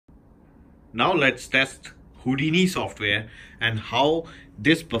Now let's test Houdini software and how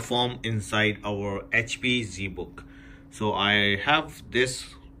this perform inside our HP ZBook. So I have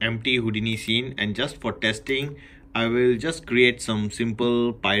this empty Houdini scene, and just for testing I will just create some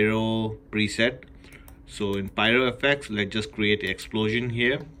simple pyro preset. So in pyro effects, let's just create explosion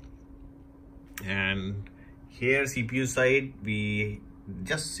here, and here CPU side we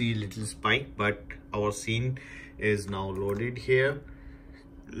just see little spike, but our scene is now loaded here.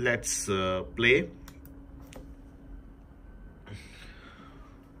 Let's play.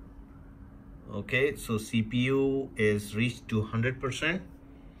 Okay, so CPU is reached to 100%,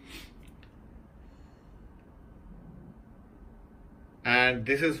 and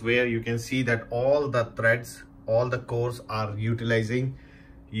this is where you can see that all the threads, all the cores are using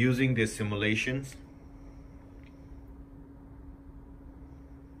these simulations.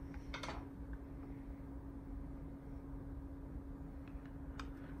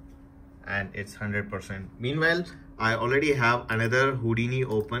 And it's 100%. Meanwhile, I already have another Houdini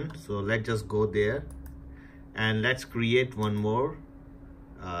open, so let's just go there and let's create one more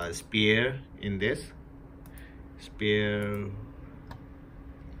sphere in this sphere,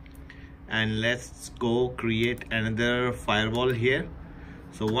 and let's go create another firewall here.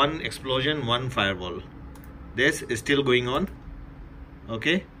 So one explosion, one firewall. This is still going on.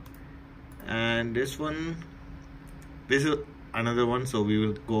 Okay, and this is another one, so we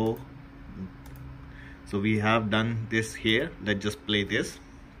will go. So we have done this here. Let's just play this.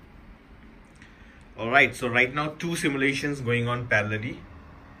 Alright, so right now two simulations going on parallelly,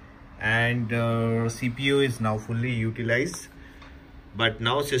 and CPU is now fully utilized, but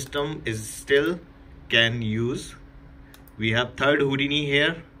now system is still can use. We have third Houdini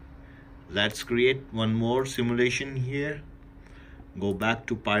here. Let's create one more simulation here. Go back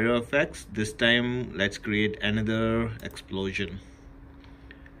to pyro effects. This time let's create another explosion.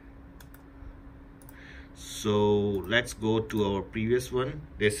 So let's go to our previous one.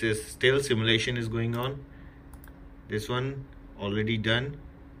 This is still simulation is going on. This one already done.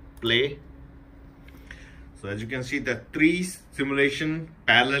 Play. So as you can see, the three simulation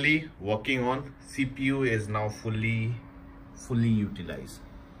parallelly working on. CPU is now fully utilized,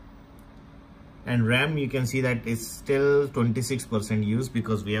 and RAM, you can see that it's still 26% used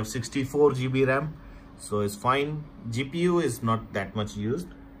because we have 64 GB RAM, so it's fine. GPU is not that much used,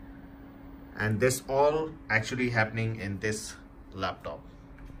 and this all actually happening in this laptop.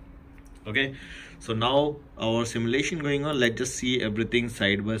 Okay, so now our simulation going on. Let's just see everything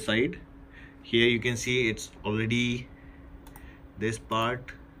side by side. Here you can see it's already this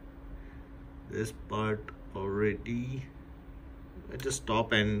part already. Let's just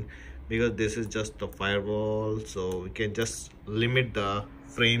stop, and because this is just a firewall, so we can just limit the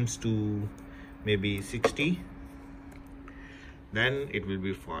frames to maybe 60, then it will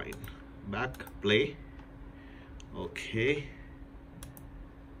be fine. Back, play. Okay,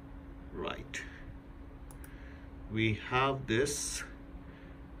 right, we have this.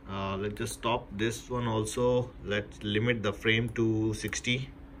 Let's just stop this one also. Let's limit the frame to 60.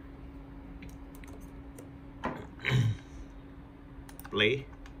 Play,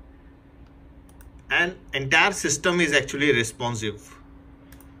 and entire system is actually responsive,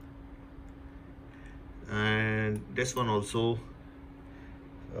 and this one also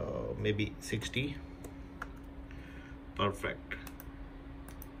maybe 60. Perfect.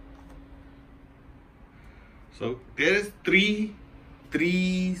 So there is three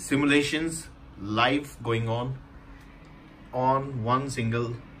simulations live going on one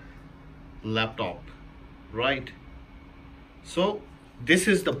single laptop, right? So this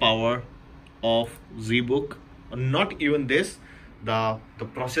is the power of ZBook. Not even this, the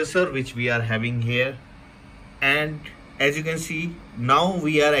processor which we are having here, and as you can see, now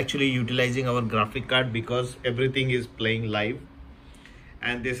we are actually utilizing our graphic card because everything is playing live.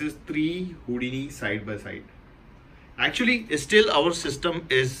 And this is three Houdini side by side. Actually, still our system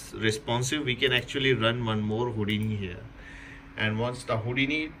is responsive. We can actually run one more Houdini here, and once the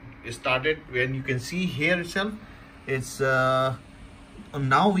Houdini is started, when you can see here itself, it's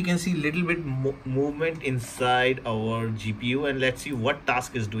now we can see little bit movement inside our GPU, and let's see what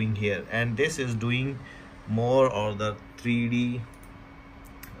task is doing here. And this is doing more or the 3D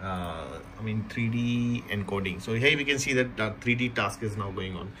 3D encoding. So here we can see that the 3D task is now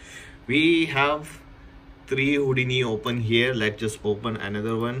going on. We have three Houdini open here. Let's just open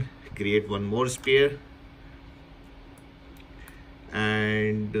another one, create one more sphere,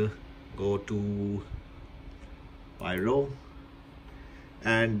 and go to pyro,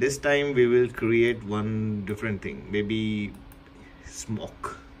 and this time we will create one different thing, maybe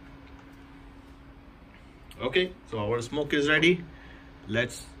smoke. Okay, so our smoke is ready.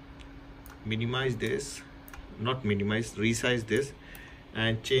 Let's minimize this, not minimize, resize this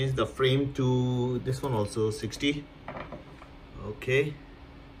and change the frame to this one also 60. Okay,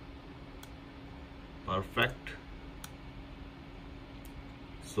 perfect.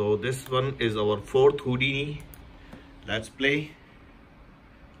 So this one is our fourth Houdini. Let's play.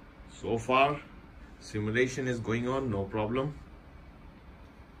 So far simulation is going on, no problem.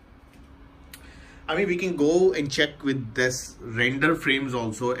 I mean, we can go and check with this render frames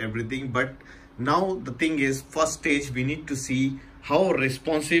also, everything, but now the thing is, first stage we need to see how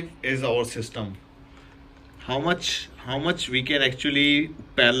responsive is our system, how much we can actually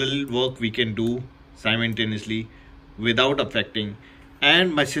parallel work we can do simultaneously without affecting,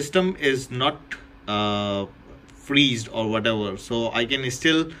 and my system is not freezed or whatever, so I can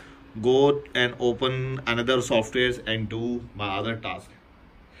still go and open another softwares and do my other task.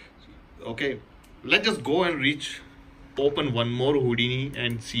 Okay, let's just go and open one more Houdini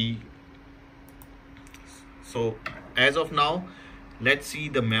and see. So as of now, let's see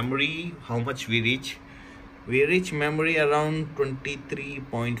the memory, how much we reach. We reach memory around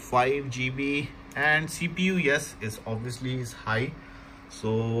 23.5 GB, and CPU, yes, is obviously is high.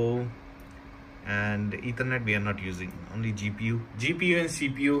 So, and Ethernet we are not using, only GPU and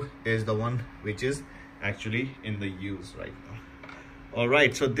CPU is the one which is actually in the use right now. All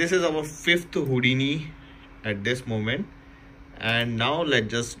right, so this is our fifth Houdini at this moment, and now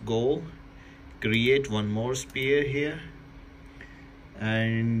let's just go create one more sphere here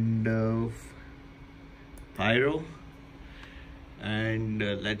and pyro, and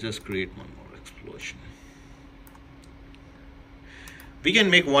let's just create one more explosion. We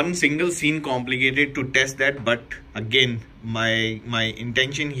can make one single scene complicated to test that, but again my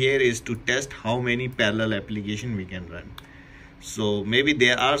intention here is to test how many parallel application we can run. So maybe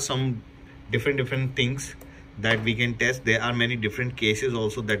there are some different things that we can test. There are many different cases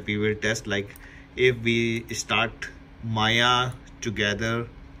also that we will test, like if we start Maya together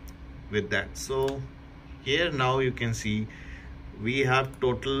with that. So here now you can see we have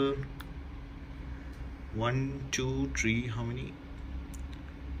total 1 2 3, how many?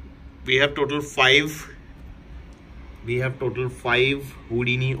 We have total 5. We have total 5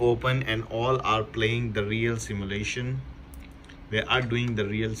 Houdini open, and all are playing the real simulation. They are doing the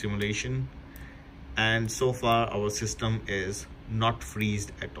real simulation, and so far our system is not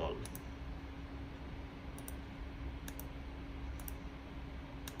freezed at all.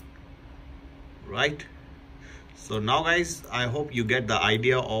 Right, so now guys, I hope you get the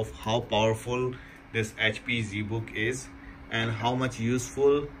idea of how powerful this HP ZBook is and how much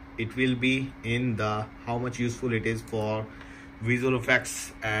useful it will be in the, how much useful it is for visual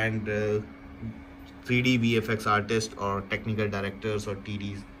effects and 3D VFX artists or technical directors or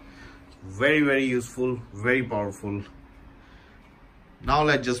TDs. Very useful, very powerful. Now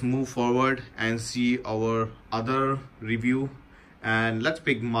let's just move forward and see our other review, and let's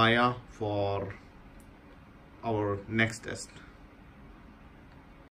pick Maya for our next test.